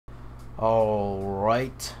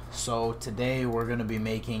Alright, so today we're going to be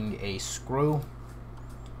making a screw.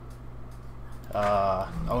 Oh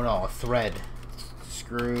no, a thread.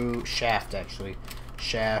 Screw, shaft actually.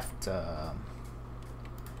 Shaft,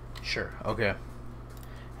 sure, okay.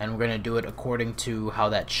 And we're going to do it according to how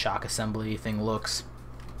that shock assembly thing looks.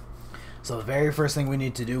 So the very first thing we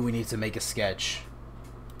need to do, we need to make a sketch.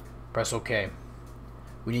 Press OK.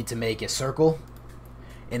 We need to make a circle.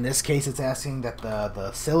 In this case, it's asking that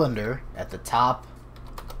the cylinder at the top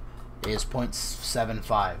is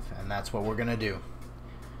 0.75, and that's what we're gonna do.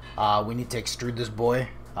 We need to extrude this boy.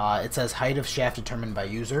 It says height of shaft determined by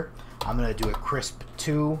user. I'm gonna do a crisp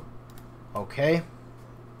 2. Okay.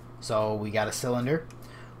 So we got a cylinder.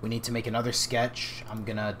 We need to make another sketch. I'm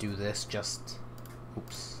gonna do this just.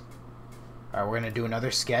 Oops. Alright, we're gonna do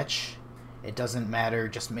another sketch. It doesn't matter.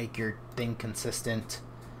 Just make your thing consistent.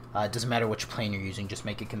 It doesn't matter which plane you're using, just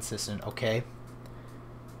make it consistent, okay?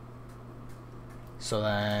 So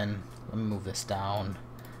then, let me move this down.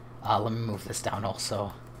 Let me move this down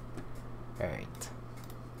also. Alright.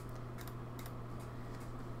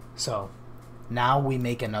 So, now we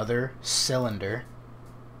make another cylinder.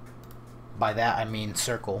 By that I mean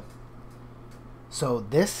circle. So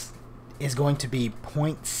this is going to be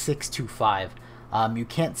 0.625. You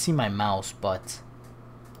can't see my mouse, but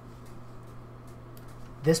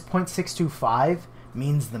this 0.625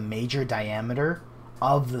 means the major diameter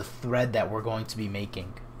of the thread that we're going to be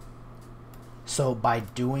making. So by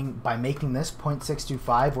making this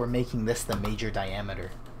 0.625, we're making this the major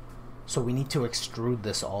diameter. So we need to extrude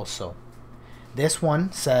this also. This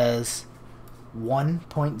one says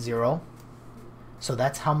 1.0. So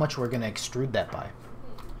that's how much we're going to extrude that by.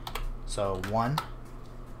 So 1.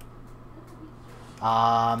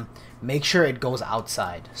 Make sure it goes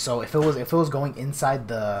outside. So if it was going inside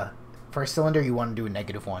the first cylinder, you want to do a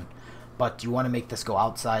 -1, but you want to make this go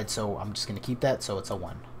outside. So I'm just gonna keep that. So it's a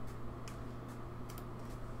 1.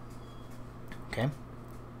 Okay.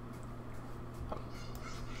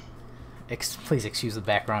 Please excuse the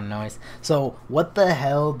background noise. So what the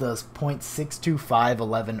hell does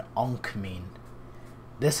 0.62511 unk mean?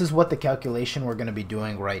 This is what the calculation we're gonna be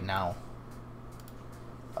doing right now.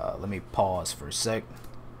 Let me pause for a sec.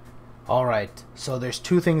 Alright, so there's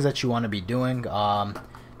two things that you want to be doing.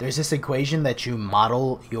 There's this equation that you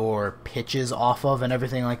model your pitches off of and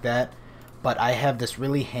everything like that. But I have this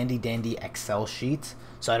really handy dandy Excel sheet,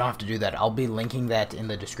 so I don't have to do that. I'll be linking that in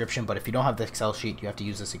the description, but if you don't have the Excel sheet, you have to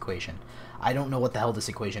use this equation. I don't know what the hell this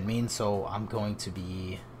equation means, so I'm going to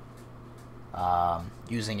be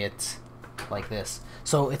using it like this.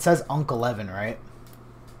 So it says unk 11, right?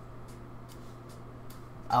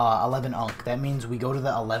 11 unk. That means we go to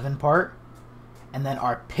the 11 part, and then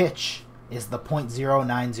our pitch is the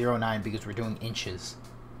 0.0909 because we're doing inches.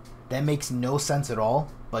 That makes no sense at all,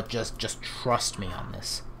 but just trust me on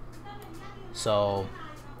this. So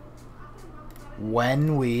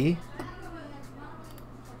when we,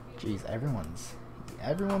 jeez, everyone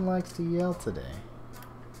likes to yell today.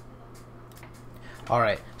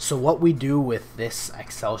 Alright, so what we do with this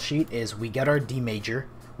Excel sheet is we get our D major,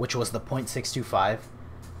 which was the 0.625.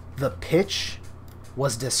 The pitch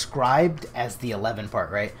was described as the 11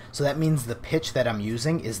 part, right? So that means the pitch that I'm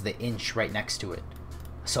using is the inch right next to it.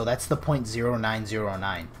 So that's the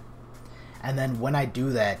 0.0909. And then when I do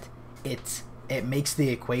that, it makes the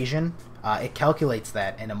equation, it calculates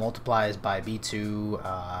that, and it multiplies by B2,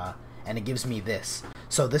 and it gives me this.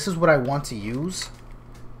 So this is what I want to use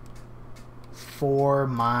for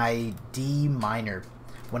my D minor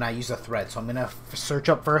when I use a thread. So I'm going to search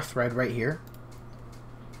up for a thread right here.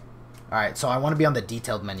 Alright, so I want to be on the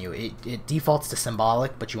detailed menu. It defaults to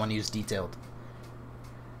symbolic, but you want to use detailed.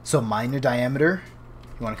 So minor diameter,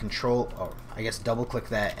 you want to control, I guess double click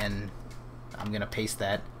that, and I'm going to paste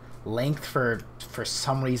that. Length for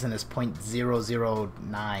some reason is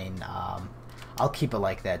 0.009. I'll keep it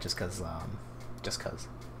like that just cause.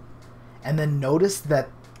 And then notice that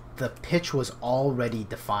the pitch was already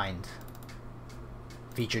defined.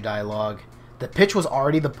 Feature dialog. The pitch was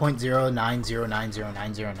already the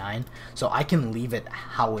 0.09090909, so I can leave it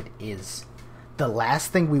how it is. The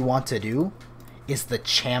last thing we want to do is the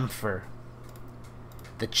chamfer.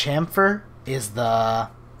 The chamfer is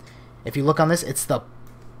the, if you look on this, it's the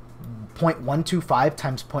 0.125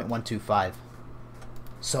 times 0.125.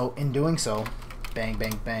 So in doing so, bang,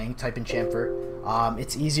 bang, bang, type in chamfer.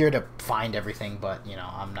 It's easier to find everything, but you know,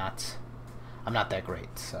 I'm not that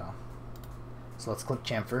great. So let's click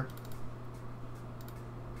chamfer.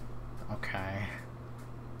 Okay.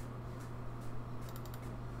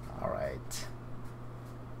 Alright.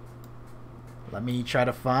 Let me try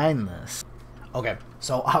to find this. Okay,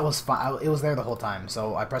 So I was fine. It was there the whole time.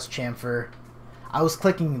 So I pressed chamfer. I was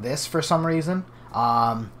clicking this for some reason.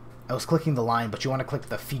 I was clicking the line, but you want to click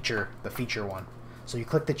the feature one. So you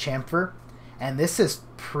click the chamfer, and this is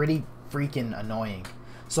pretty freaking annoying.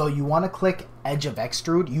 So you want to click edge of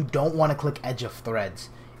extrude. You don't want to click edge of threads.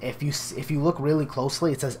 If you look really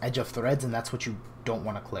closely, it says edge of threads, and that's what you don't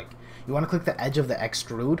want to click. You want to click the edge of the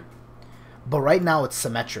extrude. But right now it's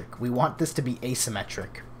symmetric. We want this to be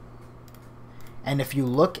asymmetric. And if you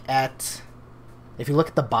look at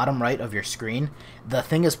the bottom right of your screen, the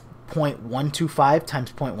thing is 0.125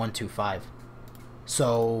 times 0.125.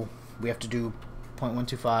 So we have to do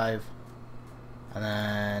 0.125 and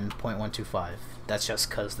then 0.125. That's just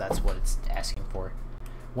because that's what it's asking for.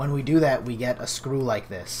 When we do that, we get a screw like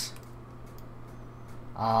this.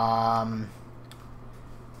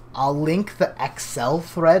 I'll link the Excel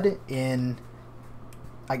thread in,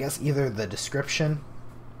 I guess, either the description,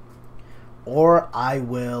 or I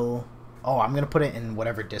will... Oh, I'm going to put it in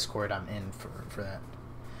whatever Discord I'm in for that.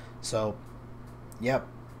 So, yep.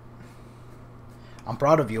 I'm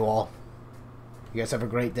proud of you all. You guys have a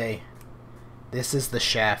great day. This is the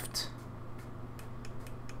shaft.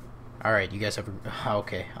 Alright, you guys have a...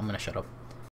 Okay, I'm going to shut up.